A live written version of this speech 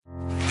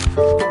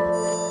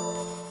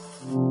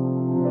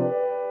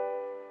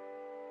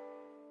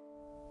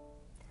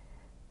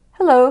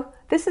Hello,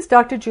 this is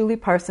Dr. Julie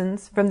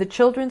Parsons from the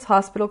Children's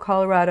Hospital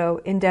Colorado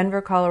in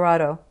Denver,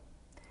 Colorado.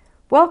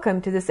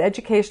 Welcome to this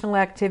educational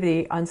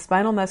activity on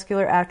spinal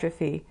muscular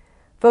atrophy,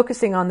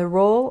 focusing on the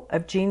role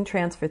of gene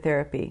transfer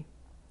therapy.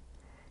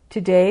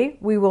 Today,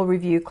 we will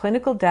review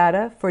clinical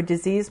data for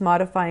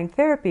disease-modifying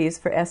therapies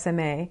for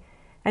SMA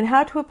and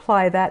how to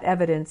apply that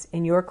evidence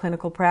in your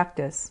clinical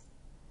practice.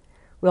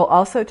 We'll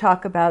also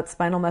talk about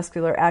spinal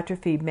muscular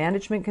atrophy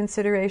management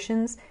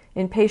considerations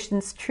in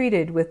patients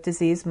treated with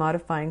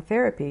disease-modifying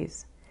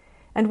therapies.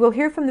 And we'll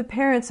hear from the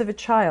parents of a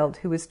child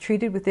who was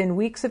treated within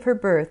weeks of her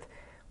birth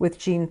with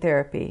gene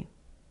therapy.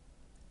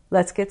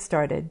 Let's get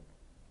started.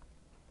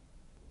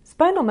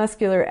 Spinal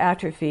muscular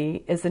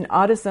atrophy is an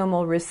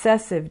autosomal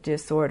recessive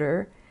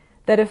disorder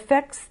that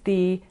affects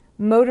the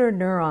motor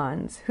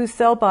neurons whose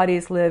cell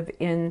bodies live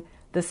in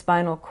the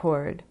spinal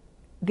cord.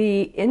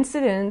 The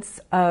incidence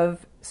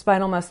of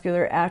spinal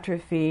muscular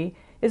atrophy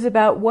is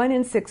about 1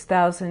 in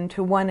 6,000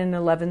 to 1 in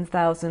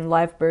 11,000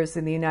 live births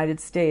in the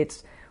United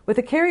States, with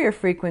a carrier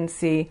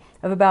frequency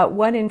of about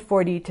 1 in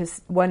 40 to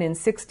 1 in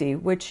 60,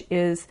 which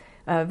is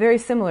very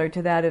similar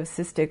to that of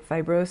cystic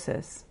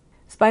fibrosis.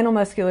 Spinal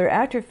muscular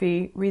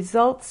atrophy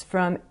results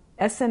from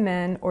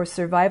SMN, or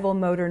survival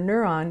motor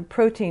neuron,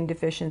 protein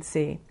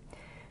deficiency.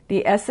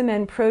 The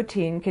SMN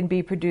protein can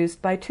be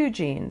produced by two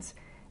genes,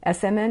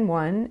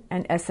 SMN1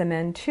 and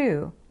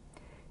SMN2.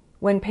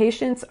 When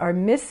patients are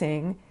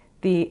missing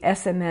the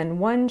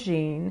SMN1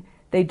 gene,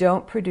 they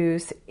don't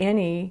produce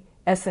any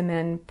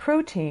SMN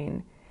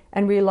protein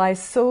and rely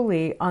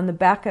solely on the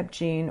backup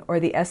gene, or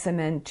the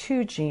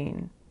SMN2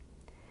 gene.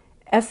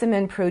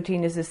 SMN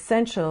protein is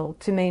essential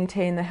to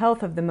maintain the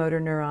health of the motor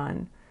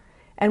neuron,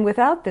 and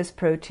without this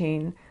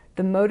protein,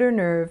 the motor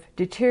nerve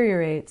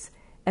deteriorates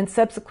and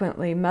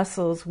subsequently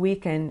muscles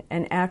weaken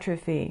and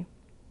atrophy.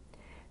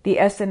 The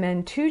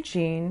SMN2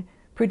 gene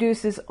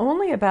produces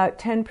only about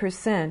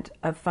 10%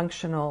 of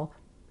functional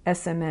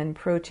SMN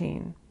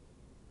protein.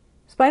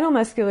 Spinal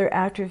muscular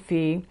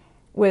atrophy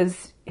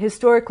was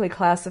historically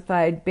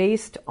classified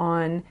based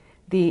on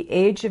the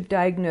age of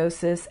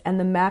diagnosis and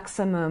the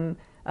maximum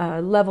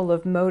level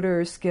of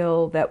motor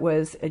skill that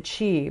was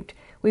achieved.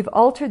 We've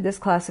altered this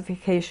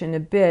classification a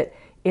bit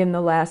in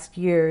the last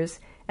years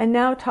and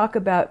now talk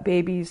about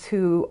babies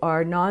who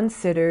are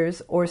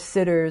non-sitters or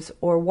sitters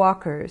or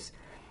walkers.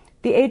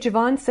 The age of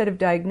onset of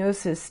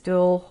diagnosis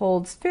still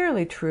holds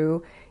fairly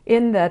true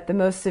in that the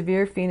most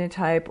severe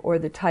phenotype, or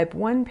the type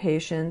 1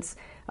 patients,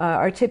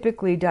 are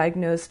typically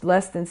diagnosed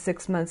less than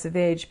 6 months of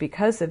age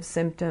because of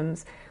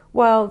symptoms,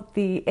 while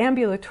the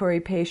ambulatory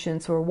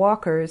patients, or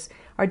walkers,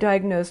 are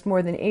diagnosed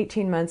more than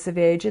 18 months of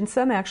age, and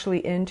some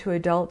actually into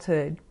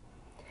adulthood.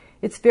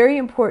 It's very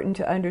important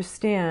to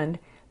understand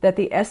that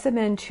the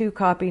SMN2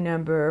 copy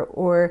number,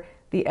 or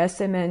the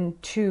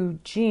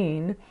SMN2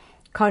 gene,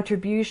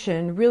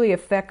 contribution really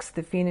affects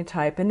the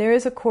phenotype, and there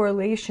is a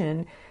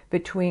correlation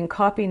between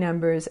copy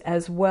numbers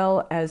as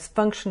well as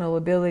functional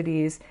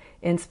abilities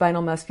in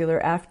spinal muscular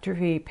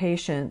atrophy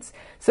patients.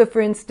 So for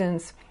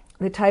instance,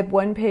 the type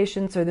 1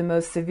 patients, or the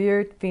most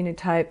severe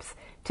phenotypes,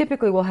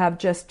 typically will have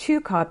just 2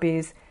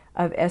 copies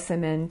of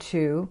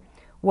SMN2,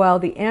 while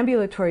the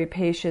ambulatory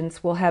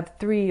patients will have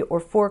 3 or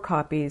 4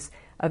 copies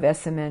of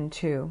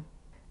SMN2.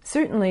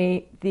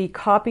 Certainly, the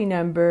copy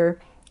number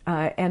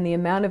and the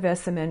amount of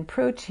SMN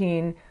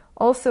protein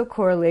also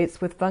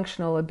correlates with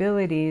functional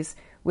abilities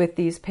with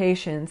these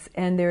patients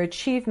and their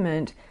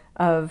achievement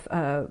of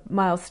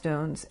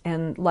milestones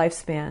and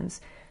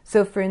lifespans.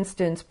 So for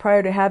instance,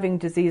 prior to having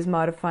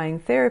disease-modifying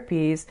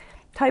therapies,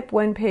 type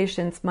 1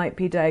 patients might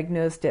be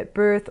diagnosed at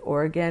birth,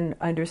 or again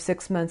under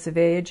 6 months of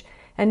age,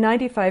 and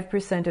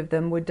 95% of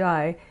them would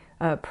die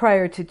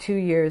prior to 2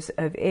 years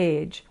of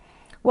age.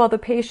 While the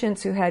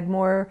patients who had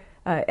more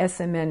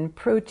SMN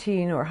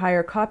protein or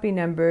higher copy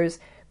numbers,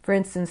 for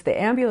instance,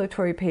 the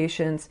ambulatory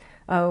patients,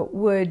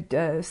 would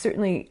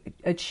certainly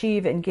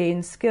achieve and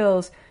gain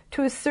skills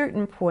to a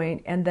certain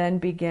point and then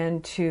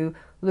begin to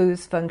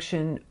lose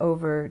function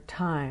over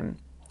time.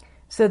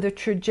 So the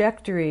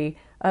trajectory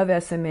of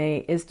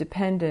SMA is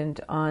dependent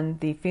on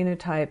the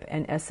phenotype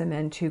and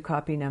SMN2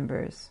 copy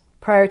numbers.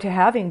 Prior to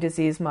having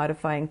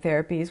disease-modifying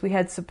therapies, we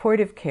had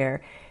supportive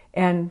care,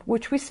 and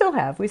which we still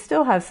have. We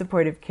still have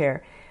supportive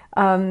care.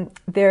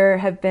 There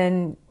have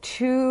been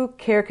 2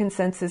 care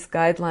consensus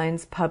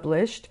guidelines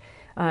published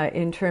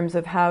in terms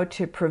of how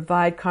to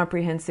provide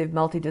comprehensive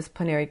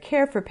multidisciplinary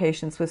care for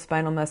patients with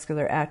spinal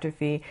muscular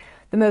atrophy,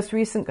 the most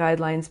recent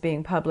guidelines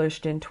being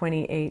published in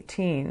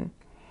 2018.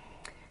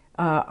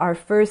 Our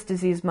first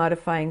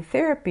disease-modifying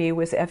therapy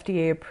was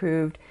FDA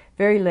approved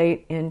very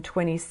late in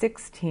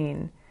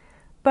 2016.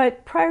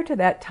 But prior to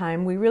that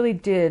time, we really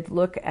did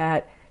look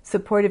at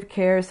supportive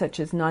care such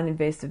as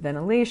non-invasive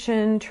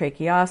ventilation,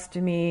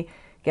 tracheostomy,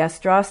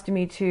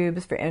 gastrostomy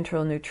tubes for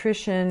enteral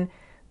nutrition,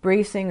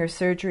 bracing or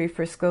surgery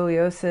for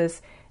scoliosis,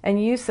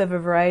 and use of a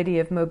variety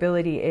of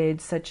mobility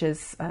aids such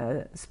as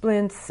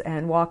splints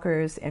and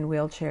walkers and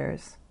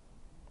wheelchairs.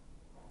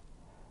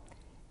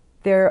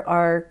 there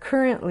are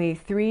currently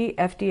 3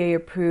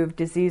 FDA-approved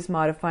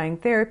disease-modifying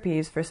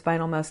therapies for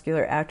spinal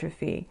muscular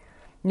atrophy: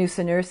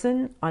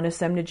 nusinersen,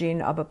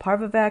 onasemnogene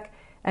abeparvovec,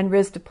 and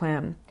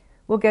risdiplam.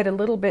 We'll get a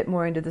little bit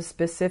more into the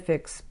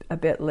specifics a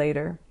bit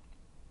later.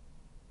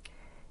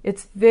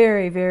 It's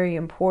very, very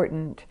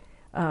important,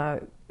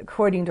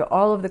 according to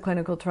all of the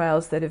clinical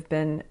trials that have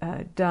been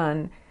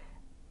done,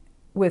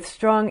 with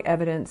strong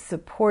evidence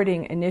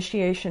supporting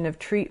initiation of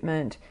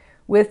treatment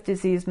with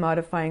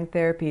disease-modifying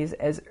therapies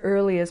as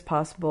early as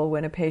possible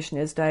when a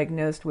patient is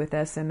diagnosed with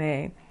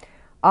SMA.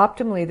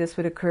 Optimally, this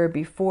would occur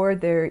before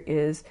there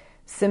is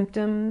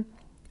symptom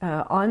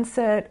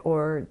onset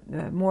or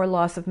more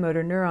loss of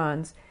motor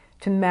neurons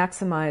to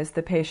maximize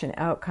the patient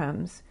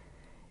outcomes.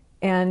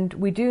 And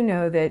we do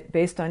know that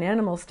based on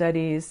animal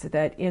studies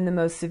that in the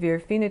most severe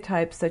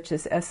phenotypes such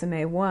as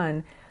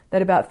SMA1,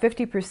 that about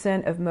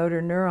 50% of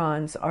motor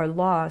neurons are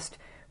lost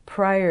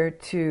prior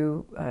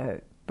to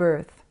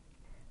birth.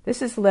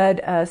 This has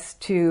led us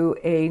to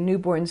a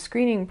newborn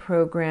screening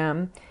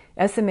program.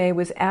 SMA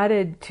was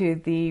added to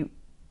the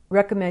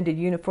recommended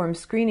uniform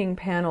screening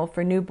panel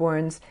for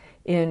newborns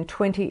in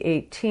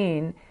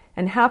 2018,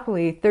 and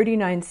happily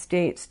 39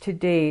 states to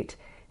date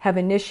have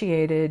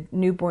initiated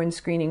newborn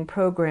screening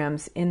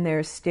programs in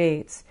their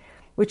states,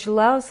 which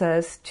allows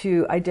us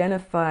to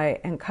identify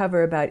and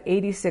cover about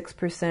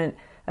 86%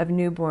 of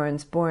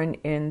newborns born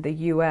in the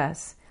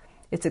U.S.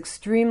 It's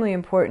extremely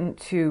important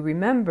to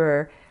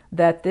remember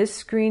that this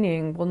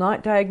screening will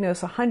not diagnose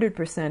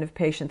 100% of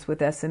patients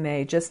with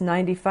SMA, just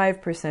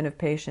 95% of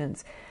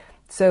patients.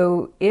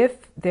 So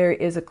if there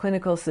is a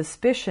clinical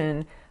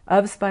suspicion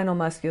of spinal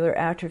muscular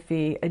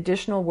atrophy,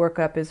 additional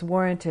workup is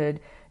warranted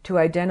to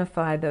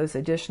identify those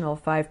additional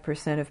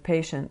 5% of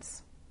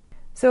patients.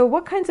 So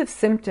what kinds of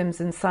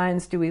symptoms and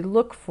signs do we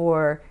look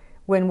for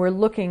when we're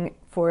looking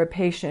for a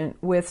patient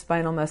with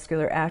spinal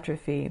muscular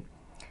atrophy?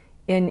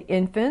 In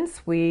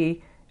infants,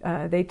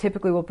 they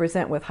typically will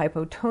present with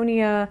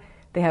hypotonia.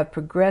 They have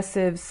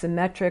progressive,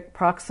 symmetric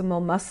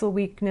proximal muscle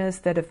weakness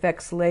that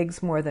affects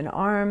legs more than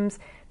arms.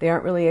 They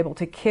aren't really able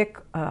to kick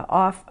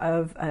off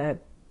of a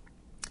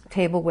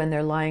table when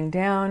they're lying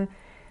down.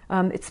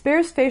 It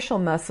spares facial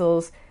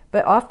muscles,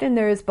 but often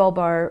there is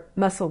bulbar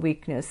muscle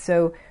weakness,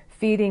 so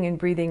feeding and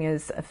breathing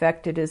is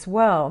affected as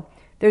well.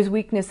 There's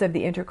weakness of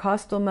the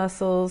intercostal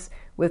muscles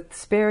with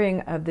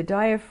sparing of the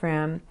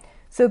diaphragm.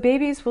 So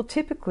babies will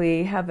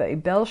typically have a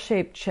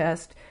bell-shaped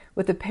chest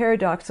with a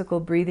paradoxical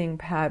breathing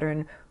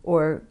pattern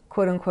or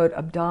quote-unquote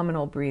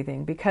abdominal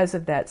breathing because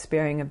of that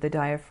sparing of the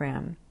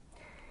diaphragm.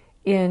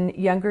 In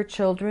younger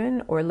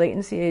children or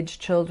latency-age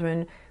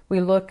children,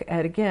 we look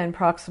at, again,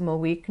 proximal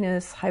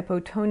weakness,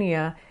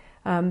 hypotonia.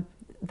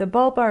 The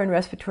bulbar and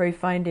respiratory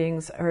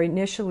findings are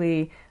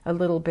initially a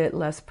little bit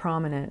less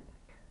prominent.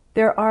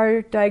 There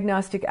are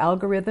diagnostic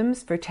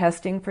algorithms for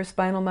testing for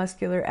spinal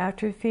muscular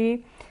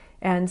atrophy.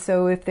 And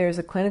so if there's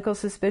a clinical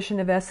suspicion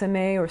of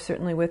SMA, or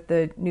certainly with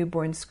the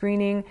newborn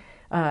screening,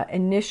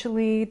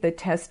 initially the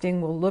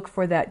testing will look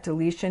for that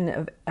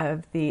deletion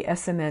of the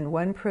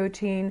SMN1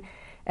 protein.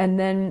 And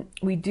then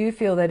we do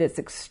feel that it's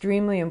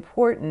extremely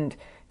important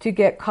to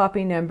get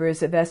copy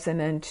numbers of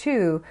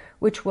SMN2,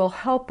 which will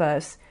help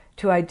us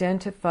to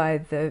identify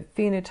the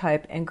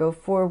phenotype and go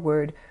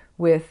forward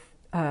with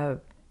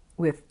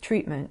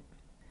treatment.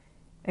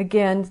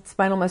 Again,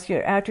 spinal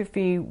muscular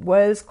atrophy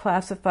was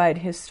classified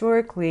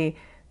historically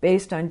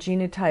based on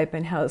genotype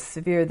and how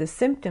severe the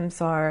symptoms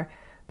are,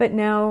 but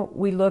now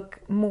we look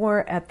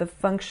more at the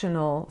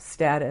functional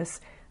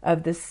status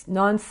of the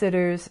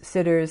non-sitters,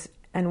 sitters,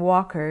 and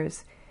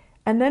walkers.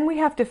 And then we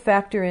have to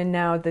factor in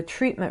now the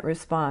treatment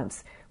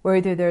response, where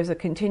either there's a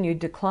continued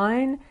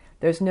decline,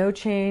 there's no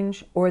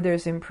change, or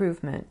there's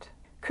improvement.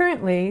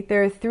 Currently,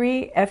 there are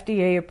 3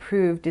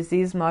 FDA-approved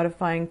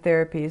disease-modifying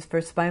therapies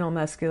for spinal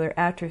muscular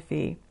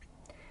atrophy.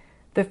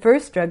 The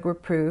first drug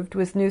approved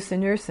was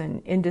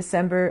nusinersen in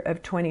December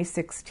of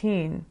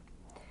 2016.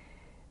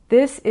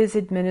 This is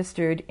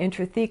administered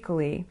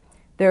intrathecally.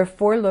 There are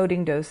 4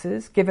 loading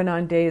doses given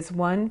on days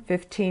 1,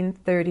 15,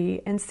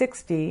 30, and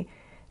 60,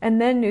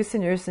 and then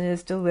nusinersen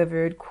is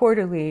delivered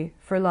quarterly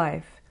for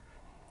life.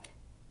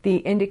 The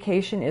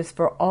indication is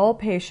for all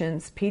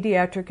patients,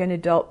 pediatric and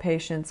adult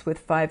patients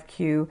with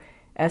 5q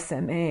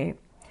SMA.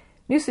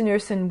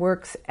 Nusinersen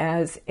works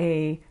as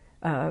a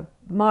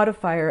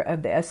modifier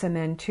of the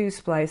SMN2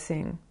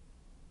 splicing.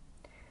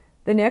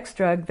 The next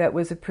drug that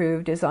was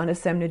approved is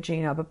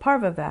onasemnogene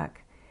abeparvovec,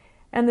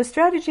 and the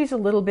strategy is a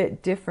little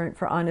bit different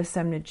for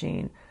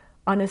onasemnogene.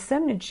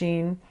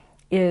 Onasemnogene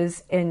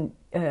is an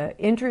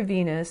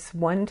intravenous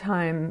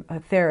one-time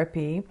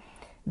therapy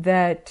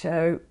that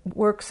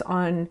works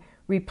on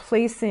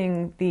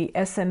replacing the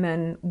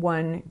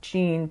SMN1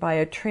 gene by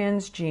a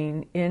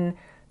transgene in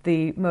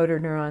the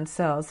motor neuron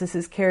cells. This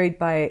is carried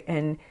by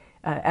an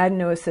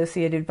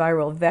adeno-associated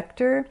viral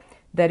vector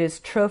that is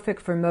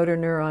trophic for motor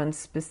neurons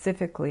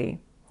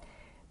specifically.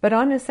 But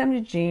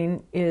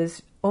onasemnogene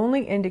is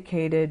only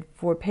indicated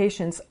for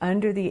patients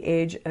under the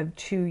age of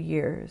 2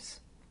 years.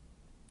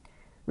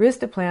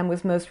 Risdiplam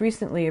was most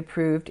recently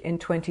approved in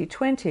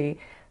 2020.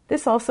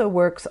 This also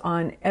works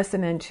on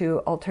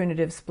SMN2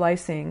 alternative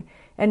splicing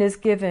and is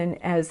given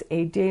as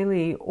a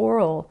daily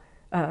oral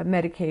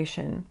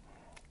medication.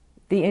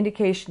 The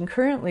indication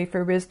currently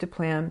for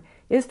risdiplam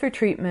is for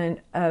treatment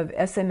of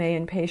SMA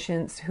in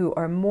patients who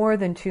are more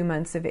than 2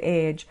 months of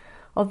age,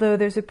 although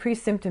there's a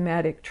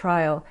pre-symptomatic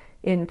trial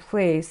in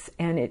place,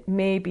 and it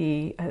may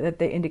be that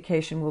the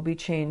indication will be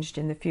changed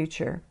in the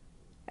future.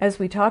 As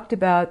we talked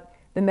about,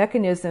 the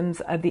mechanisms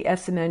of the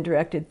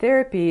SMN-directed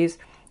therapies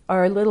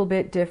are a little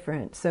bit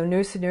different. So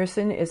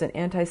nusinersen is an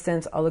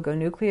antisense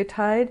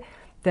oligonucleotide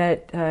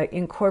that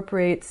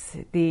incorporates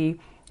the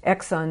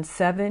exon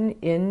 7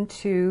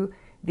 into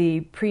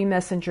the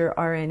pre-messenger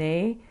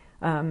RNA,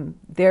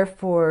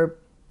 therefore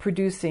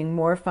producing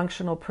more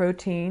functional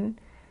protein.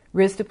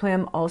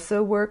 Risdiplam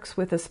also works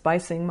with a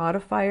splicing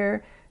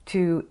modifier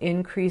to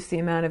increase the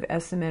amount of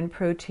SMN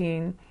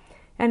protein.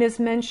 And as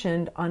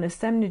mentioned,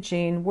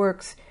 onasemnogene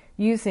works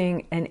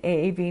using an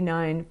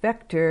AAV9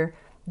 vector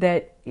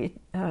that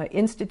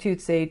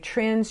institutes a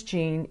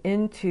transgene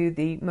into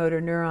the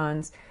motor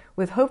neurons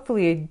with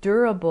hopefully a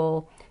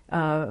durable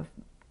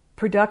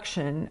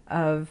production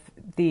of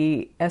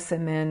the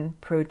SMN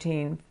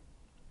protein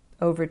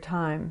over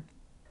time.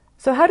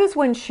 So how does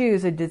one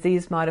choose a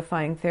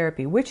disease-modifying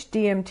therapy? Which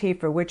DMT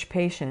for which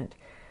patient?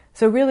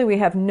 So really we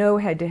have no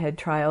head-to-head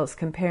trials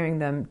comparing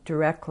them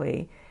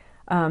directly.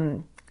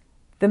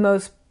 The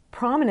most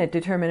prominent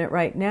determinant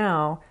right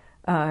now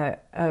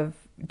of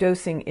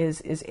dosing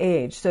is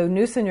age. So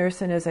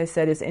nusinersen, as I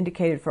said, is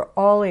indicated for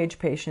all age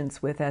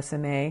patients with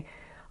SMA.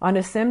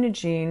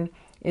 Onasemnogene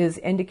is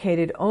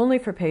indicated only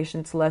for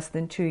patients less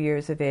than 2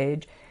 years of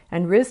age,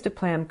 and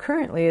risdiplam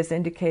currently is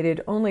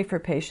indicated only for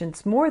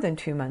patients more than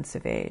 2 months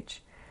of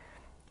age.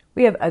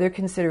 We have other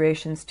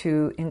considerations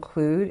to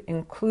include,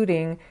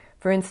 including,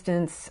 for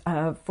instance,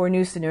 for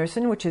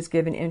nusinersen, which is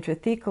given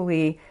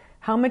intrathecally,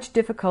 how much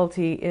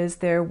difficulty is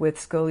there with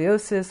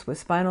scoliosis, with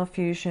spinal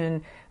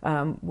fusion,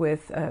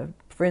 with,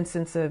 for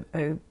instance,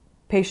 a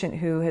patient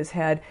who has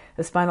had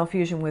a spinal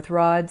fusion with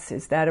rods?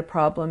 Is that a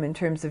problem in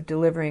terms of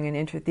delivering an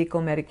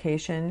intrathecal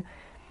medication?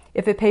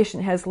 If a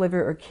patient has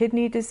liver or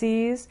kidney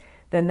disease,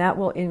 then that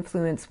will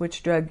influence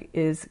which drug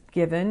is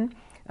given.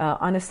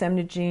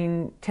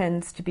 Onasemnogene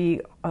tends to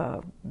be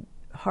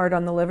hard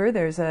on the liver.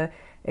 There's a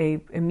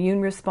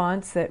immune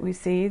response that we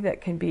see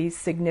that can be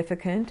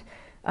significant.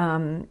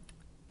 And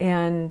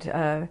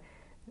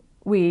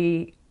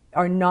we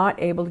are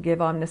not able to give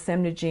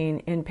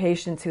onasemnogene in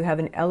patients who have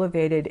an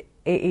elevated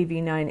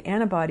AAV9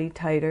 antibody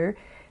titer.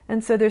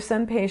 And so there's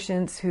some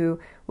patients who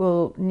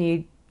will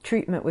need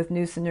treatment with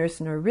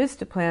nusinersen or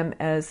risdiplam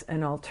as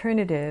an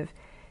alternative.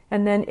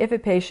 And then if a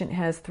patient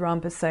has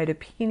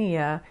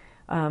thrombocytopenia,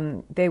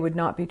 they would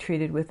not be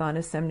treated with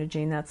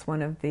onasemnogene. That's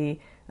one of the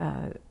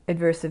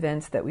adverse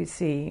events that we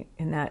see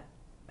in that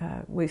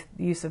with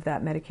use of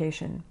that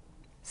medication.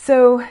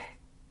 So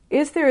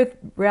is there a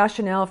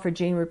rationale for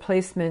gene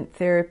replacement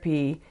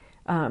therapy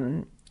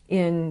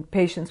in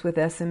patients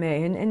with SMA?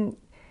 And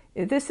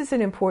this is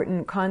an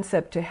important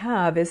concept to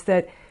have, is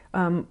that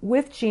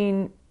with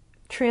gene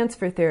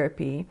transfer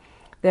therapy,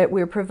 that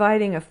we're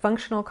providing a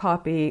functional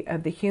copy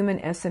of the human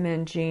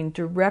SMN gene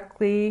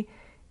directly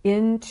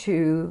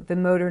into the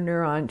motor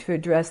neuron to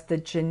address the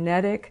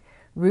genetic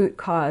root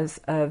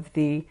cause of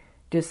the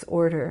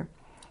disorder.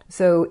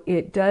 So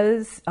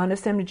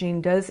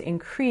onasemnogene does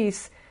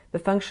increase the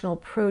functional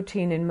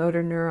protein in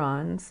motor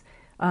neurons,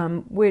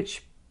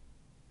 which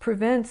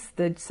prevents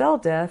the cell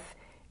death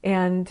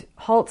and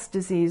halts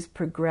disease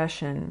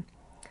progression.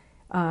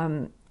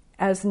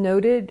 As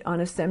noted,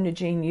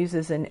 onasemnogene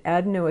uses an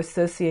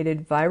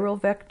adeno-associated viral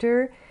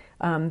vector.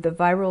 The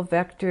viral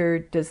vector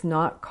does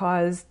not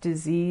cause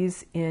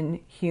disease in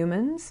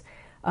humans.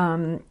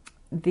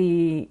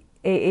 The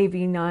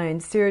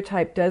AAV9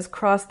 serotype does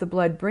cross the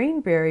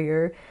blood-brain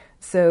barrier,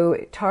 so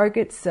it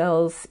targets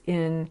cells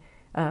in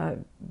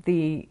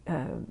the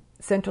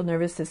central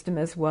nervous system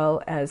as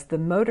well as the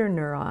motor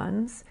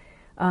neurons.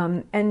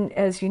 And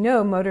as you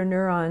know, motor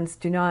neurons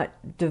do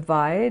not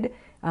divide,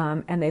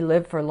 and they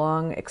live for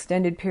long,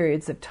 extended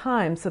periods of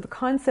time. So the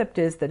concept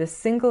is that a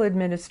single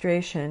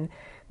administration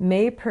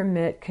may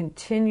permit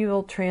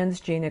continual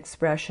transgene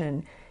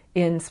expression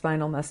in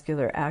spinal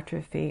muscular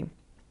atrophy.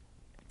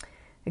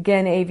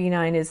 Again,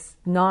 AAV9 is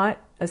not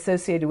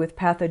associated with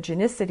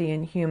pathogenicity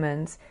in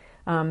humans,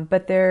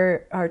 but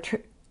there are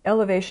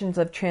elevations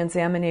of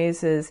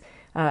transaminases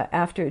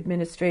after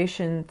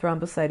administration,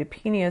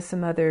 thrombocytopenia,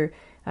 some other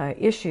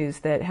issues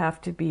that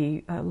have to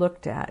be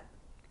looked at.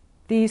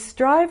 The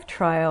STRIVE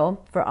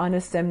trial for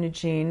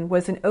onasemnogene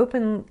was an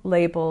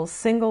open-label,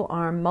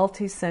 single-arm,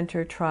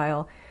 multi-center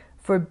trial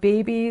for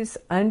babies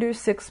under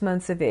 6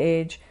 months of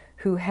age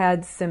who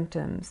had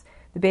symptoms.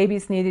 The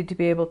babies needed to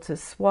be able to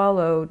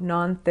swallow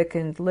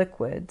non-thickened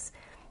liquids.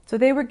 So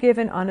they were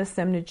given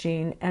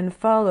onasemnogene and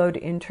followed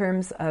in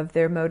terms of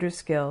their motor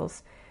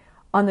skills.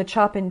 On the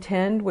CHOP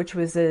INTEND, which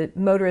was a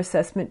motor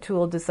assessment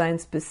tool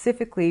designed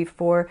specifically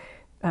for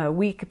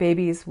weak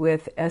babies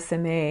with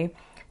SMA,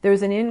 there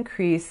was an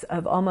increase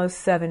of almost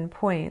 7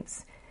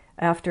 points.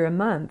 after a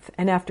month.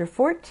 And after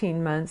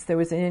 14 months, there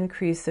was an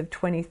increase of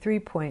 23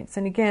 points.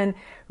 And again,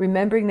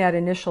 remembering that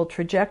initial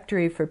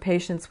trajectory for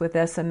patients with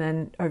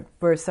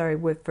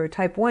for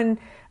type 1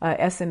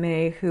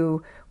 SMA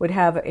who would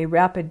have a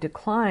rapid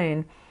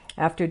decline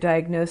after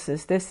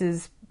diagnosis, this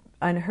is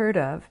unheard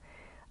of.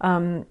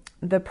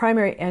 The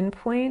primary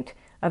endpoint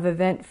of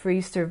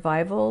event-free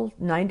survival,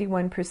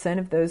 91%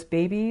 of those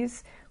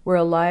babies were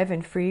alive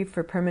and free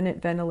for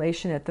permanent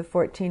ventilation at the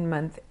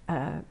 14-month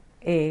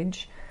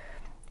age.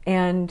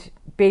 And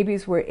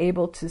babies were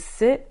able to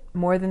sit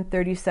more than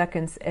 30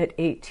 seconds at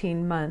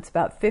 18 months,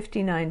 about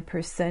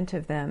 59%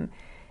 of them.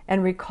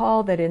 And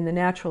recall that in the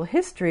natural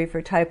history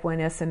for type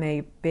 1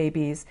 SMA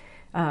babies,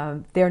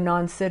 they're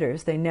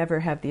non-sitters. They never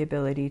have the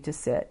ability to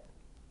sit.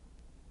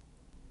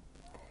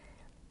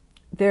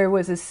 There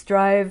was a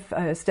STRIVE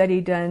study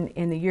done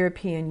in the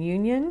European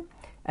Union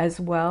as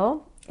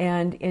well,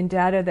 and in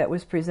data that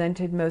was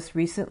presented most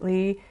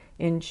recently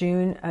in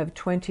June of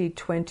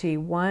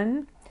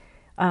 2021,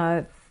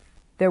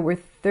 there were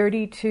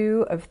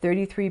 32 of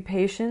 33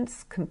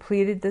 patients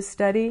completed the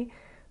study.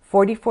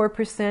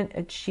 44%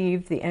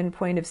 achieved the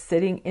endpoint of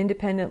sitting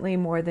independently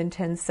more than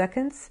 10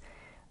 seconds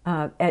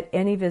at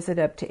any visit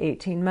up to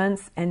 18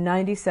 months, and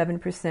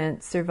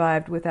 97%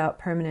 survived without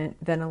permanent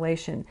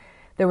ventilation.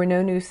 There were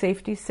no new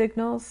safety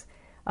signals,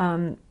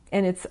 and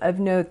it's of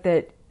note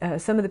that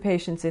some of the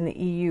patients in the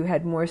EU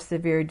had more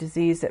severe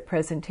disease at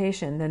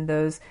presentation than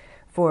those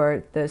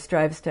for the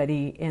STRIVE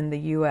study in the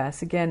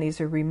US. Again,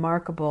 these are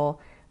remarkable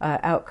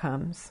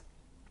outcomes.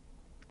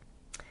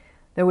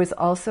 There was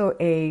also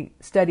a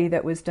study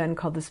that was done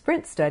called the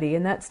SPRINT study,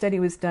 and that study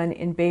was done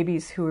in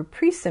babies who were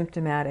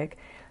pre-symptomatic.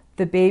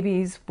 The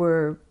babies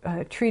were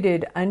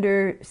treated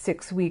under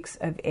 6 weeks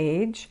of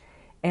age,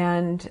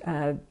 and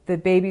the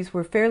babies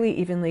were fairly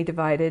evenly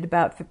divided.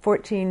 About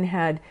 14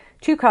 had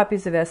 2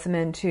 copies of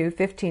SMN2,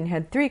 15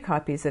 had 3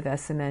 copies of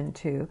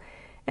SMN2.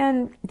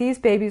 And these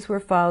babies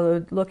were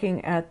followed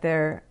looking at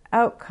their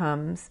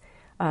outcomes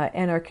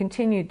and are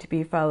continued to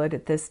be followed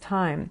at this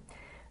time.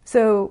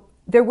 So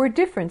there were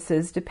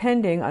differences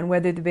depending on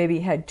whether the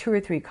baby had 2 or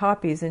 3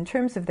 copies in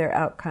terms of their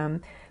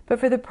outcome. But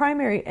for the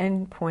primary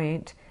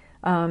endpoint,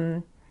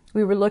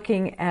 we were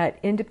looking at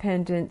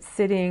independent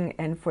sitting,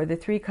 and for the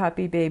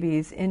 3-copy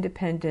babies,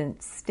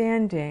 independent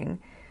standing,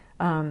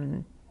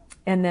 and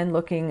then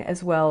looking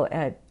as well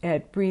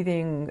at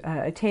breathing,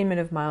 attainment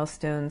of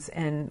milestones,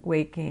 and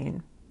weight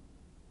gain.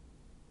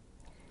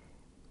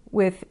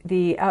 With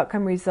the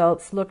outcome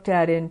results looked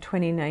at in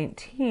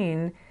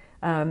 2019,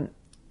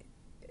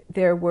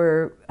 there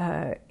were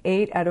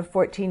 8 out of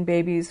 14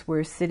 babies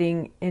were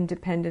sitting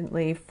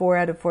independently, 4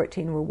 out of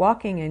 14 were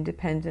walking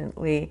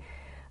independently,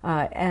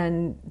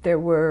 and there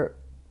were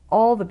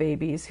all the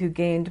babies who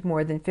gained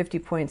more than 50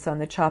 points on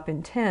the CHOP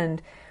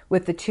INTEND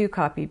with the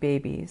 2-copy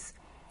babies.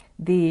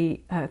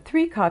 The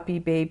 3-copy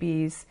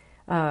babies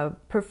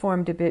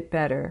performed a bit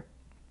better.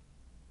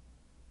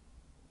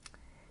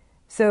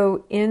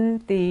 So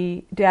in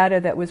the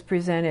data that was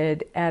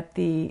presented at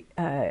the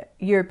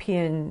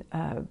European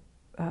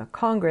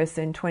Congress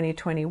in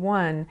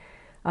 2021,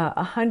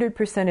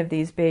 100% of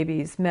these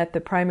babies met the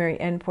primary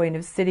endpoint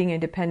of sitting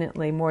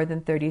independently more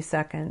than 30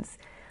 seconds.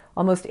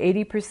 Almost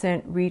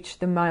 80% reached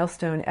the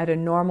milestone at a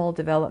normal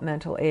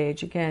developmental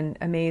age. Again,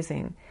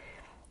 amazing.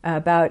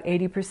 About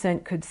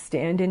 80% could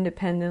stand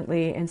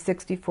independently, and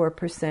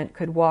 64%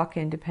 could walk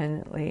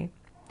independently.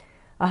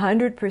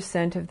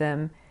 100% of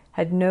them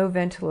had no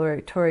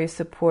ventilatory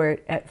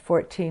support at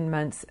 14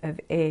 months of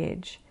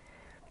age.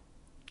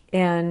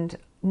 And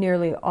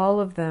nearly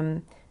all of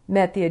them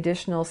met the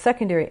additional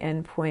secondary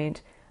endpoint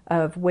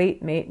of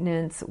weight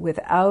maintenance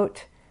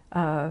without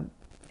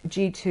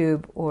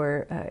G-tube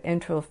or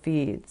enteral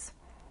feeds.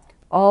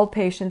 All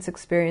patients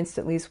experienced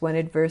at least one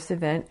adverse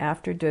event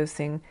after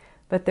dosing,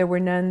 but there were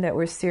none that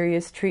were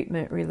serious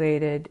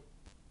treatment-related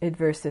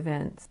adverse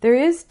events. There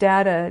is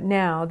data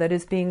now that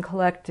is being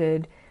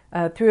collected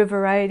through a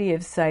variety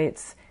of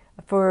sites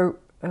for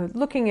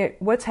looking at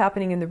what's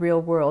happening in the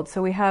real world.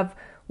 So we have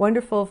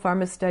wonderful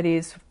pharma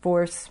studies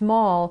for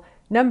small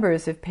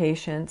numbers of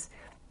patients,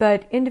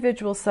 but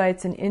individual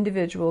sites and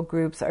individual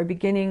groups are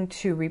beginning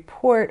to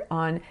report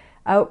on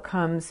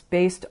outcomes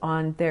based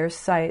on their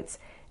sites.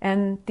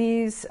 And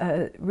these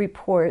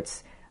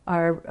reports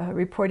are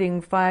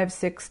reporting 5,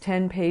 6,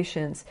 10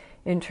 patients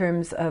in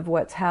terms of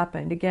what's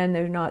happened. Again,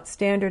 they're not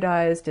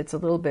standardized. It's a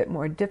little bit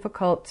more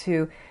difficult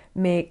to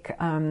make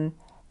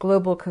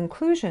global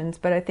conclusions,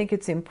 but I think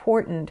it's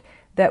important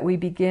that we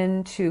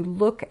begin to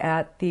look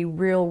at the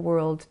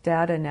real-world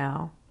data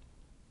now.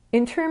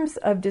 In terms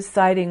of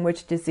deciding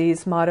which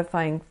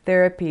disease-modifying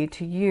therapy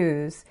to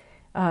use,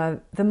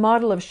 the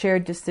model of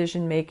shared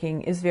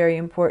decision-making is very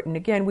important.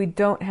 Again, we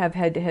don't have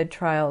head-to-head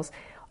trials.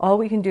 All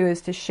we can do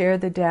is to share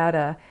the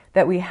data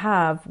that we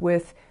have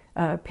with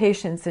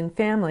patients and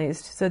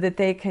families so that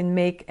they can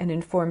make an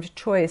informed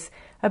choice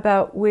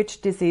about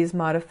which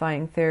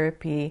disease-modifying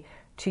therapy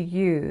to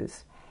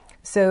use.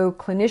 So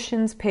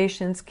clinicians,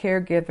 patients,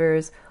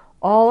 caregivers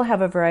all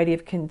have a variety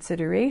of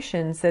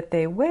considerations that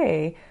they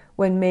weigh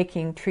when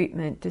making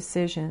treatment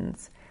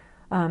decisions.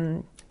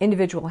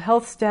 Individual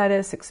health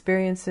status,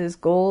 experiences,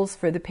 goals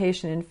for the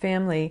patient and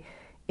family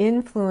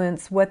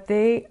influence what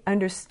they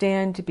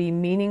understand to be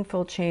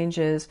meaningful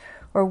changes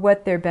or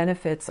what their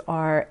benefits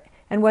are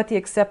and what the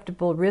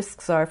acceptable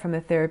risks are from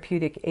a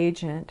therapeutic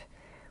agent.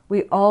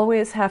 We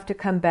always have to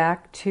come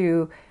back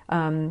to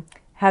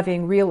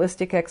having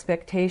realistic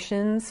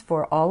expectations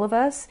for all of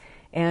us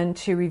and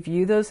to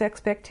review those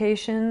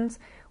expectations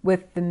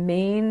with the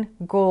main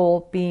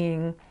goal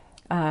being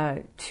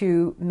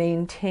to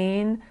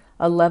maintain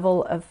a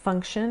level of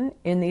function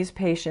in these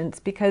patients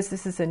because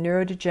this is a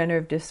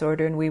neurodegenerative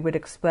disorder and we would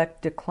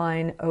expect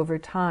decline over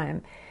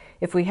time.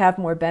 If we have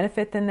more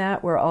benefit than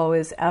that, we're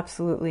always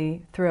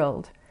absolutely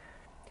thrilled.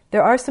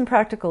 There are some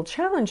practical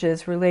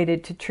challenges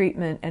related to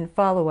treatment and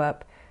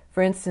follow-up.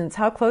 For instance,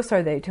 how close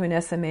are they to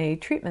an SMA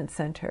treatment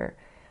center?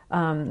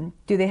 Do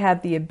they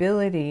have the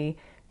ability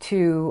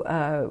to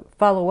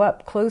follow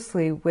up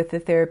closely with the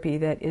therapy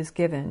that is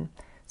given?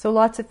 So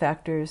lots of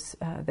factors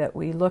that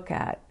we look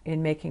at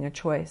in making a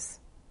choice.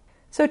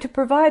 So to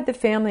provide the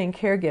family and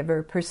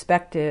caregiver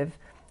perspective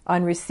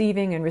on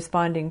receiving and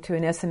responding to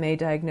an SMA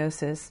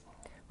diagnosis,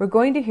 we're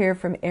going to hear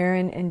from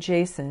Erin and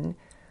Jason,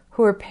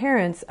 who are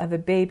parents of a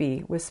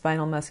baby with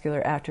spinal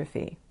muscular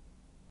atrophy.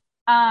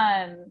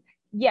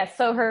 Yes,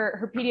 so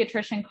her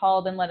pediatrician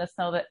called and let us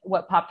know that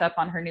what popped up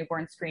on her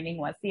newborn screening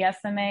was the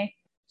SMA.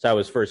 So I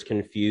was first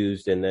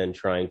confused and then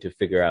trying to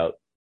figure out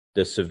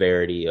the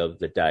severity of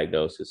the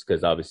diagnosis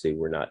because obviously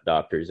we're not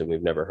doctors and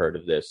we've never heard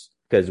of this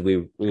because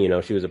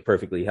she was a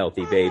perfectly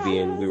healthy baby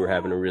and we were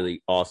having a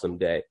really awesome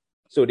day.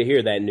 So to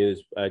hear that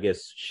news, I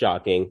guess,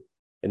 shocking.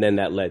 And then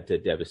that led to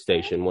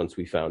devastation once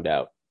we found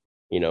out,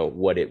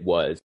 what it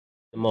was.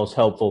 The most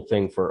helpful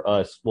thing for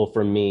us, well,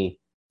 for me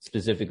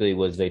specifically,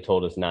 was they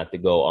told us not to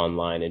go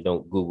online and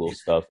don't Google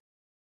stuff.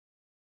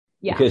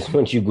 Yeah. Because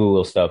once you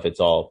Google stuff,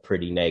 it's all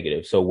pretty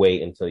negative. So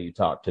wait until you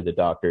talk to the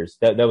doctors.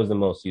 That was the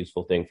most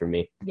useful thing for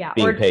me. Yeah.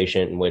 Being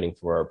patient and waiting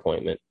for our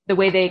appointment. The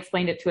way they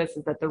explained it to us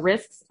is that the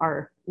risks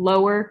are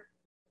lower,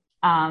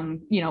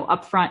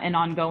 upfront and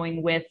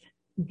ongoing with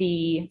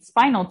the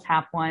spinal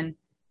tap one,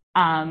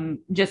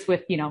 just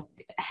with,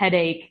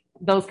 headache,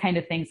 those kind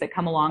of things that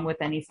come along with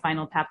any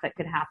spinal tap that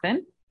could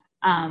happen.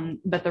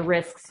 But the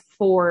risks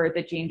for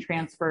the gene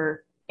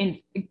transfer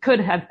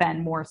could have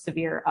been more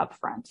severe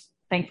upfront.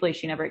 Thankfully,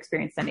 she never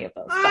experienced any of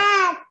those.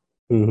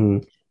 Mm-hmm.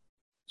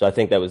 So I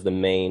think that was the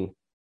main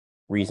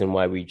reason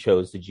why we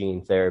chose the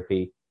gene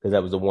therapy, because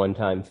that was a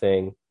one-time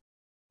thing,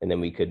 and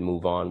then we could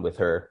move on with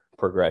her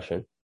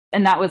progression.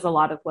 And that was a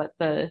lot of what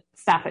the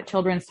staff at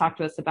Children's talked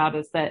to us about,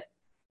 is that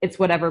it's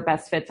whatever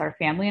best fits our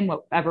family and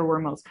whatever we're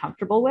most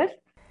comfortable with.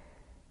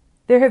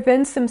 There have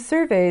been some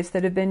surveys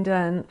that have been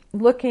done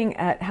looking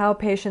at how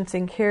patients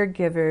and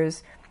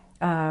caregivers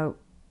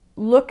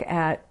look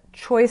at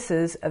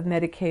choices of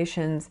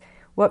medications,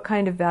 what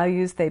kind of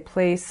values they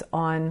place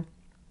on,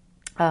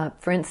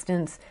 for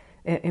instance,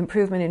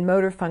 improvement in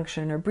motor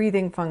function or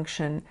breathing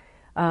function,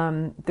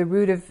 the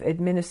route of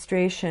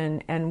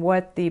administration, and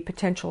what the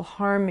potential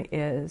harm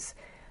is.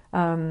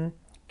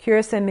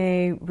 Cure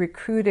SMA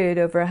recruited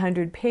over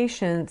 100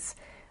 patients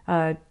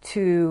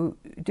to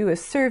do a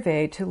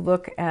survey to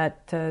look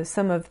at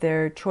some of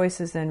their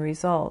choices and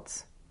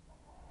results.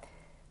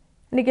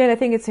 And again, I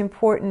think it's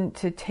important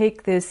to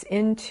take this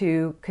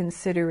into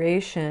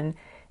consideration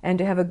and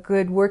to have a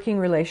good working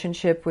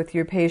relationship with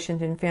your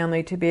patient and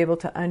family to be able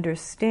to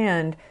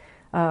understand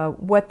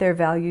what their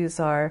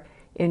values are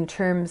in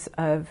terms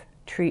of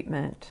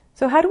treatment.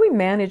 So how do we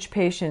manage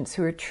patients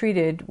who are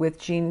treated with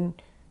gene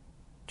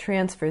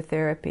transfer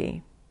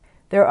therapy?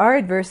 There are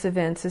adverse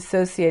events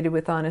associated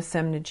with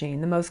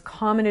onasemnogene. The most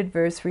common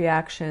adverse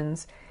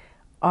reactions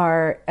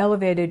are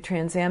elevated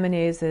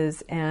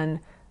transaminases and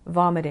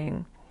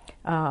vomiting.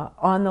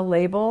 On the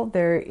label,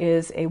 there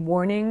is a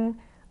warning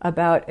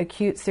about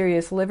acute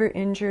serious liver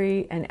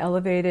injury and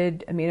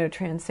elevated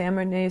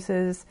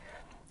aminotransaminases,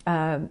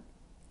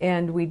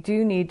 and we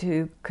do need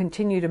to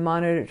continue to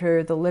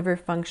monitor the liver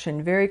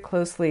function very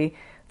closely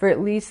for at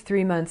least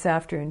 3 months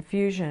after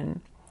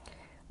infusion.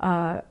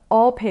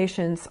 All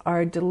patients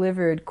are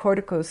delivered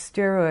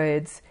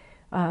corticosteroids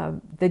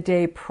the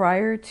day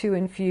prior to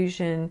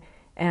infusion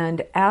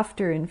and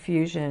after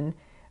infusion.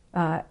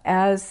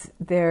 As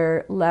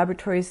their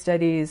laboratory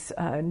studies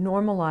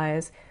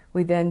normalize,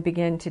 we then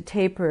begin to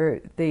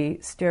taper the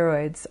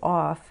steroids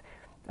off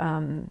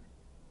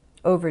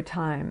over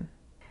time.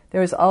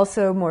 There was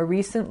also more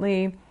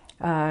recently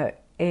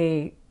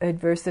a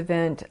adverse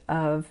event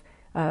of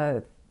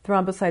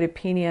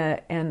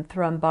thrombocytopenia and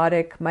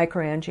thrombotic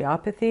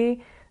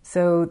microangiopathy.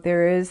 So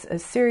there is a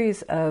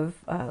series of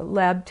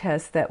lab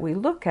tests that we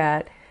look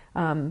at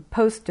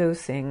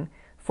post-dosing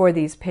for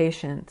these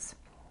patients.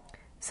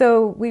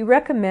 So we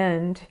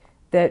recommend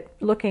that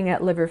looking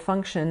at liver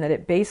function, that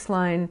at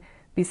baseline,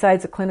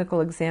 besides a clinical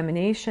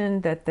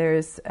examination, that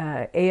there's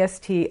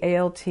AST,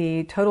 ALT,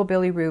 total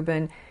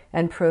bilirubin,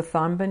 and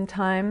prothrombin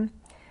time.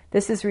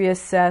 This is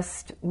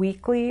reassessed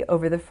weekly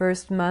over the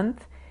first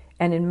month,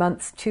 and in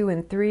months 2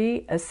 and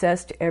 3,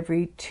 assessed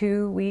every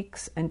 2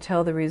 weeks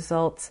until the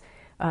results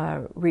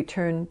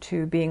return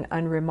to being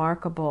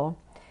unremarkable.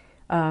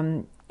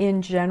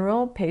 In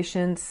general,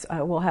 patients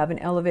will have an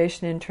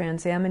elevation in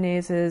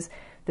transaminases.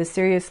 The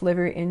serious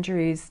liver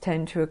injuries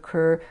tend to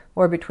occur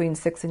more between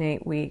 6 and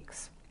 8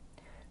 weeks.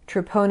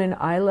 Troponin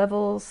I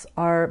levels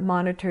are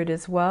monitored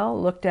as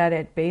well, looked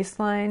at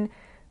baseline,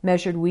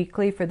 measured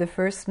weekly for the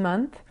first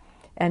month,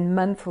 and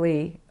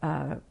monthly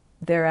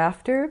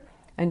thereafter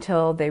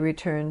until they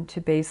return to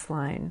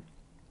baseline.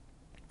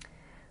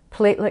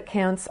 Platelet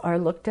counts are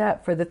looked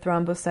at for the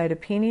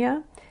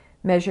thrombocytopenia,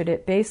 measured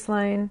at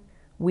baseline,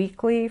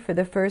 weekly for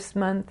the first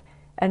month,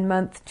 and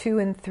month 2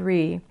 and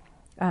 3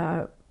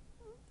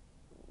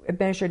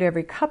 measured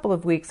every couple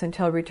of weeks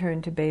until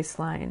return to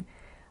baseline.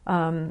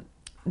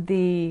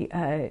 The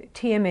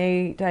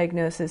TMA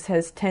diagnosis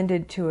has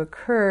tended to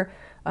occur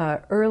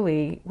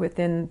early,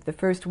 within the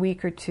first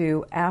week or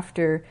two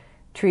after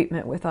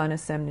treatment with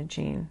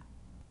onasemnogene.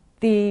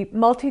 The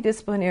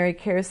multidisciplinary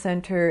care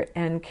center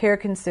and care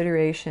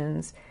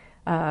considerations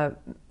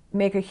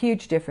make a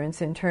huge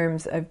difference in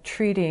terms of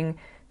treating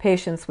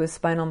patients with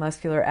spinal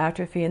muscular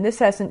atrophy, and this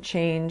hasn't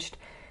changed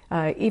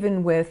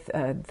even with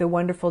the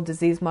wonderful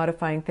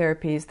disease-modifying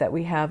therapies that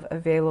we have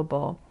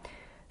available.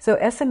 So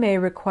SMA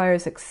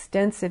requires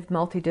extensive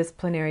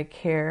multidisciplinary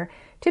care.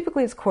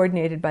 Typically, it's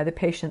coordinated by the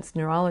patient's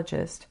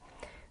neurologist.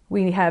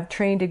 We have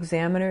trained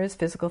examiners,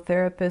 physical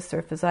therapists,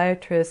 or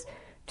physiatrists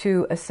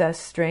to assess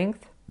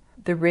strength,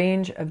 the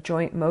range of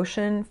joint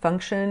motion,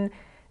 function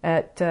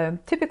at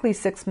typically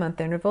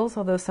 6-month intervals,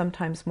 although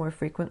sometimes more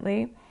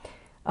frequently.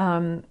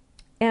 And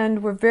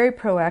we're very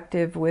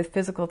proactive with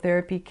physical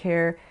therapy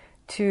care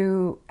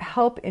to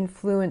help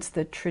influence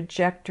the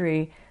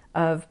trajectory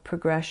of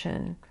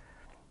progression.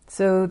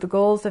 So the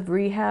goals of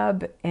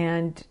rehab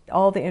and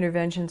all the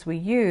interventions we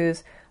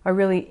use are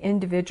really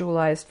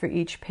individualized for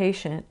each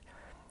patient.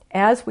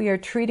 As we are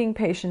treating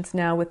patients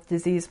now with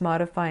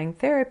disease-modifying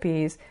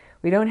therapies,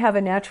 we don't have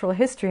a natural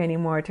history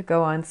anymore to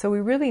go on, so we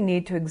really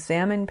need to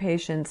examine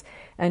patients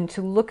and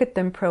to look at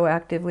them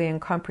proactively and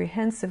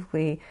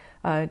comprehensively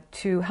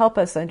to help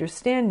us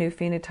understand new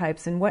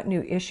phenotypes and what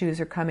new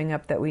issues are coming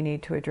up that we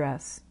need to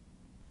address.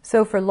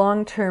 So for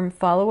long-term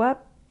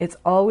follow-up, it's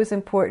always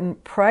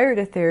important prior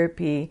to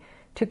therapy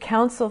to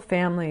counsel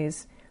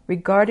families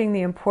regarding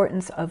the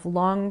importance of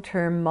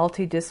long-term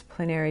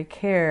multidisciplinary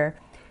care.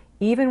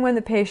 Even when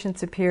the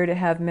patients appear to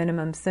have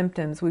minimum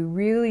symptoms, we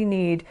really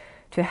need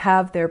to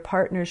have their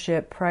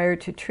partnership prior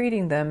to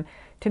treating them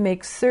to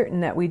make certain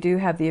that we do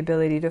have the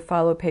ability to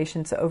follow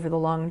patients over the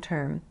long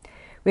term.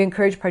 We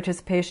encourage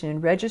participation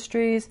in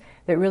registries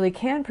that really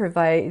can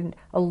provide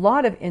a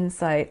lot of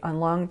insight on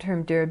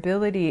long-term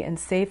durability and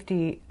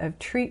safety of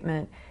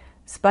treatment.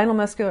 Spinal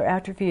muscular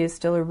atrophy is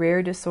still a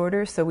rare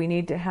disorder, so we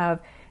need to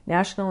have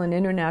national and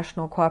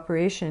international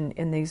cooperation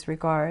in these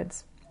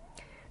regards.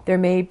 There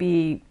may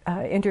be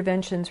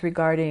interventions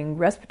regarding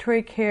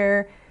respiratory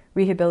care,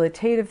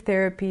 rehabilitative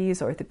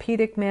therapies,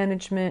 orthopedic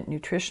management,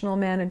 nutritional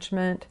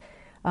management,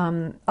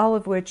 all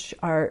of which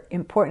are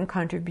important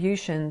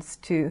contributions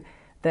to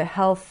the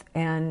health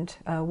and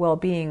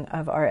well-being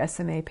of our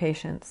SMA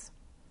patients.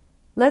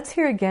 Let's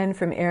hear again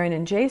from Erin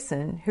and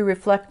Jason, who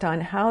reflect on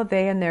how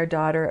they and their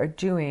daughter are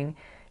doing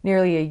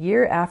nearly a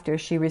year after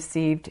she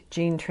received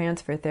gene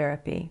transfer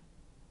therapy.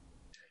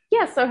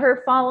 Yeah, so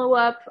her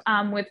follow-up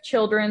with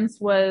Children's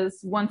was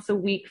once a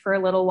week for a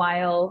little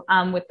while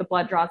with the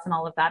blood draws and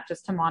all of that,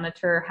 just to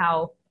monitor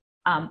how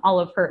all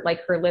of her,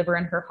 like her liver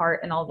and her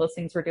heart and all those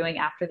things were doing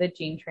after the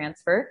gene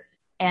transfer.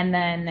 And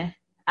then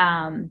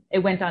it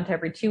went on to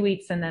every 2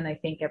 weeks, and then I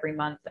think every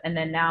month. And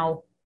then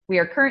now we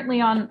are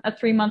currently on a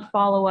 3-month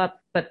follow-up,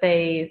 but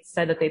they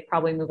said that they'd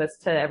probably move us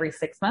to every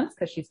 6 months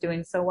because she's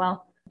doing so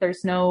well.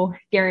 There's no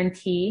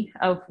guarantee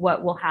of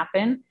what will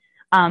happen.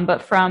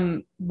 But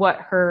from what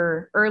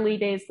her early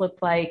days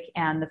looked like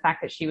and the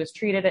fact that she was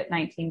treated at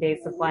 19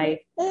 days of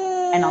life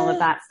and all of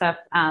that stuff,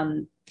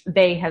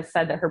 they have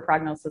said that her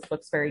prognosis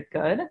looks very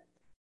good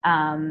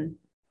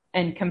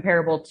and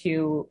comparable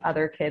to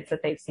other kids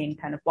that they've seen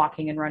kind of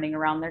walking and running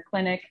around their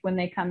clinic when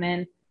they come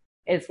in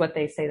is what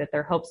they say that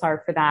their hopes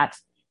are for that.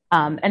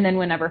 And then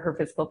whenever her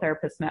physical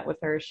therapist met with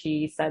her,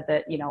 she said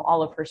that, you know,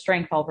 all of her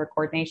strength, all of her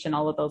coordination,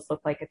 all of those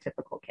look like a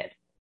typical kid.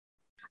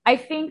 I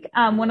think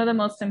one of the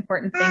most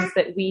important things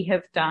that we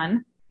have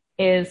done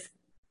is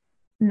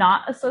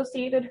not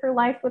associated her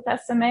life with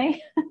SMA.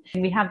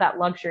 We have that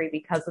luxury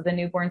because of the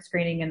newborn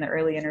screening and the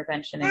early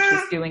intervention, and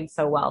she's doing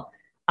so well.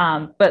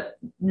 But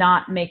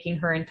not making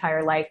her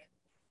entire life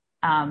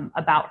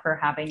about her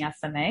having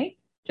SMA,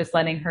 just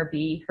letting her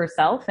be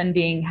herself and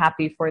being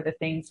happy for the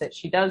things that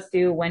she does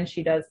do when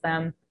she does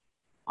them,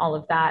 all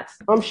of that.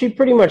 She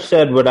pretty much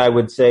said what I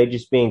would say,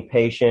 just being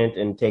patient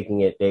and taking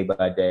it day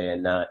by day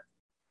and not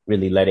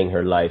really letting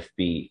her life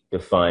be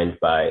defined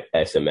by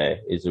SMA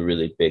is a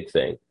really big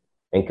thing,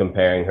 and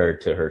comparing her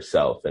to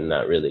herself and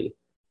not really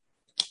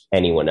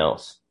anyone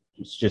else.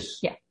 It's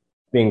just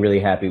being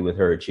really happy with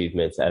her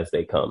achievements as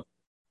they come.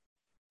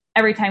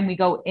 every time we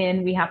go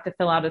in, we have to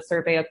fill out a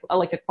survey,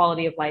 like a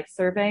quality of life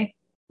survey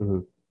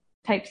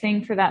type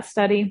thing for that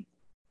study,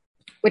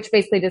 which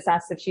basically just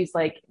asks if she's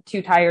like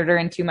too tired or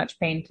in too much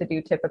pain to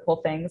do typical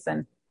things.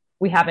 And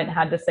we haven't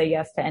had to say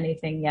yes to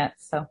anything yet.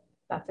 So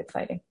that's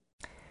exciting.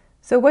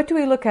 So what do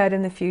we look at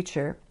in the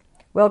future?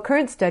 Well,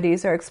 current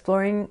studies are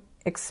exploring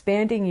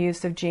expanding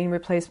use of gene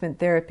replacement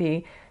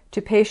therapy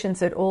to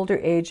patients at older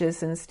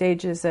ages and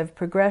stages of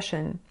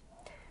progression.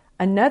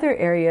 Another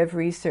area of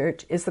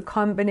research is the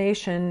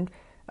combination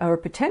or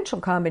potential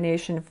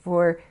combination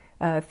for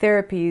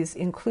therapies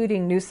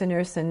including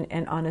nusinersen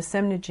and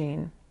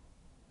onasemnogene.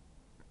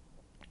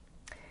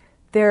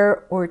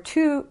 There are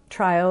 2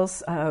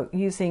 trials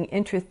using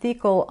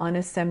intrathecal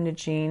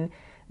onasemnogene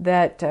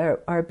that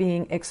are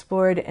being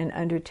explored and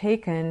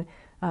undertaken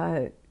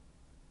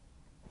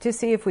to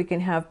see if we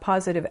can have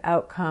positive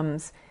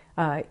outcomes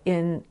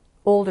in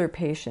older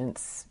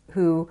patients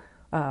who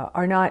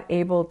are not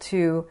able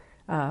to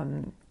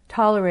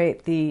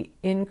tolerate the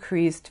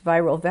increased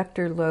viral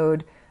vector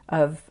load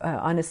of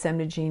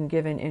onasemnogene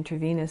given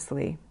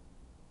intravenously.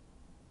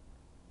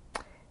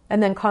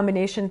 And then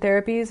combination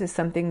therapies is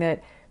something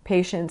that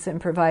patients and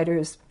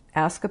providers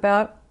ask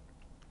about.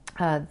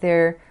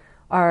 There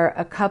are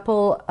a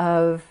couple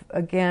of,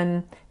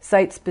 again,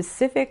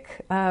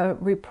 site-specific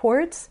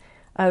reports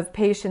of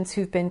patients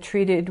who've been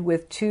treated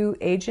with 2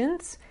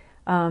 agents.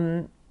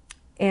 And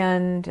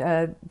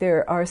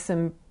there are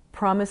some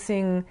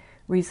promising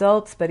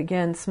results, but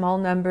again, small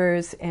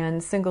numbers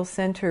and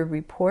single-center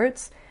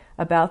reports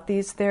about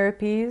these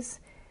therapies.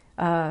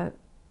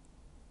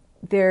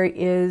 There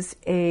is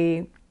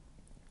a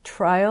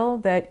trial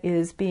that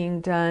is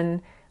being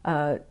done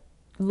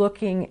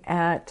looking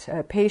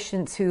at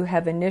patients who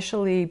have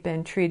initially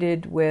been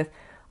treated with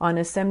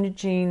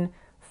onasemnogene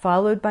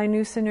followed by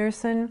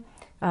nusinersen,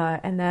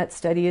 and that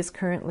study is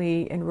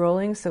currently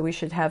enrolling, so we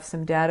should have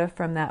some data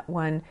from that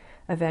one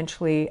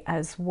eventually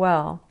as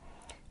well.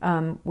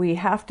 We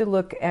have to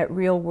look at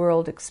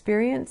real-world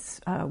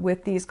experience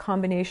with these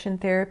combination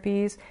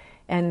therapies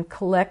and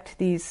collect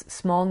these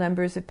small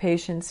numbers of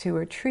patients who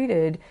are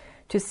treated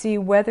to see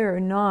whether or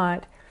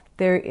not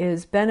there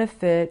is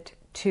benefit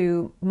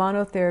to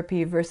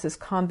monotherapy versus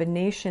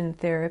combination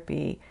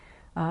therapy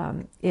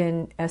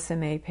in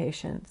SMA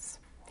patients,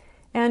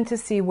 and to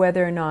see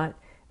whether or not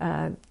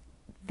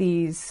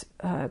these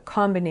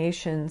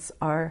combinations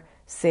are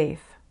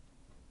safe.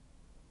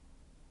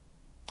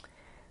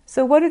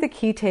 So what are the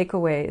key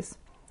takeaways?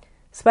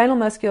 Spinal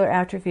muscular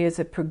atrophy is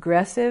a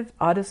progressive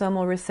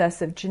autosomal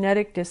recessive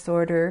genetic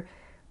disorder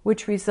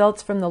which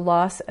results from the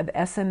loss of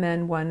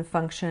SMN1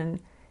 function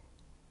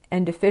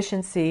and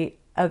deficiency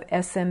of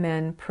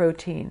SMN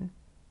protein.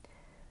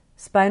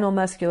 Spinal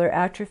muscular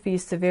atrophy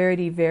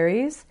severity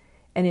varies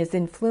and is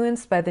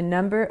influenced by the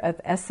number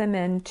of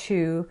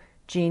SMN2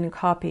 gene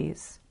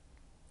copies.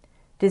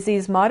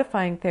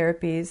 Disease-modifying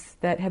therapies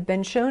that have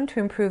been shown to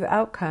improve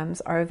outcomes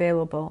are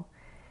available.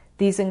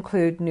 These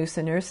include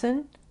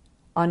nusinersen,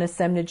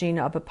 onasemnogene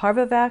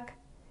apaparvovec,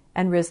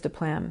 and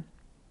risdiplam.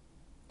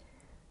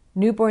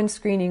 Newborn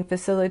screening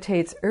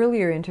facilitates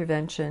earlier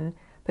intervention,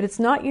 but it's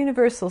not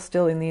universal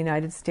still in the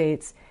United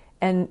States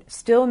and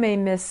still may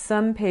miss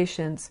some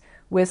patients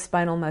with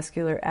spinal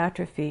muscular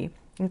atrophy,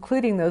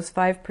 including those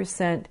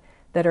 5%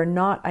 that are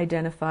not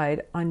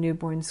identified on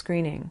newborn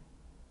screening.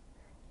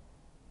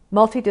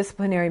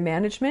 Multidisciplinary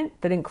management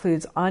that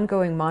includes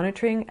ongoing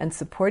monitoring and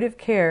supportive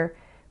care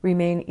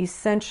remain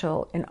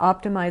essential in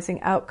optimizing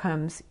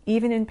outcomes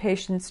even in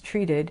patients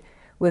treated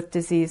with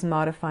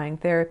disease-modifying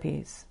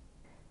therapies.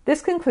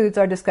 This concludes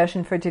our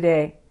discussion for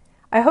today.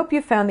 I hope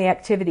you found the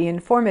activity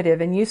informative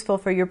and useful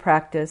for your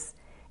practice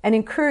and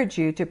encourage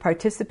you to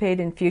participate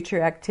in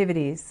future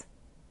activities.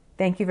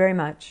 Thank you very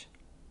much.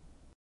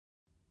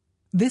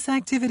 This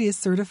activity is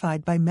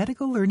certified by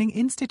Medical Learning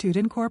Institute,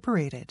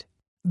 Incorporated.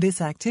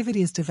 This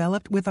activity is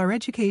developed with our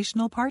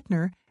educational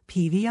partner,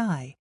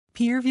 PVI,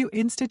 Peerview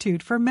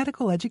Institute for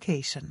Medical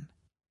Education.